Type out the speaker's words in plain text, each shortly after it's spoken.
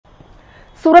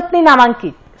સુરતની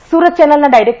નામાંકિત સુરત ચેનલના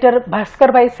ડાયરેક્ટર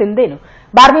ભાસ્કરભાઈ સિંધેનો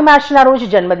 12મી માર્ચના રોજ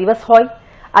જન્મદિવસ હોય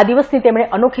આ દિવસની તેમણે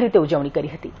અનોખી રીતે ઉજવણી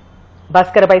કરી હતી।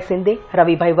 ભાસ્કરભાઈ સિંધે,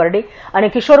 રવિભાઈ વરડે અને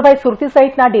કિશોરભાઈ સુરતી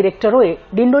સહિતના ડિરેક્ટરોએ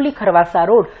ડિંડોલી ખરવાસા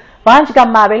રોડ ભાંજ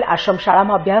ગામમાં આવેલ આશ્રમ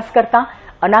શાળામાં અભ્યાસ કરતા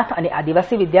અનાથ અને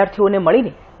આદિવાસી વિદ્યાર્થીઓને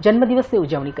મળીને જન્મદિવસની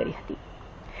ઉજવણી કરી હતી।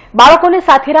 બાળકોને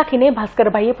સાથે રાખીને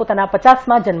ભાસ્કરભાઈએ પોતાના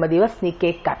 50મા જન્મદિવસની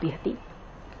કેક કાપી હતી।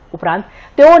 ઉપરાંત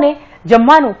તેઓને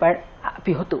જમવાનું પણ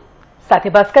આપ્યું હતું।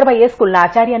 સાથે ભાસ્કરભાઈએ સ્કૂલના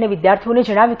આચાર્ય અને વિદ્યાર્થીઓને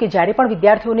જણાવ્યું કે જ્યારે પણ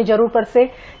વિદ્યાર્થીઓને જરૂર પડશે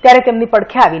ત્યારે તેમની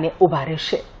પડખે આવીને ઊભા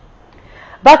રહેશે।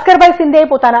 ભાસ્કરભાઈ સિંધેએ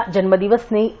પોતાના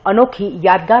જન્મદિવસની અનોખી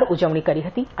યાદગાર ઉજવણી કરી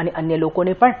હતી અને અન્ય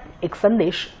લોકોને પણ એક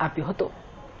સંદેશ આપ્યો હતો।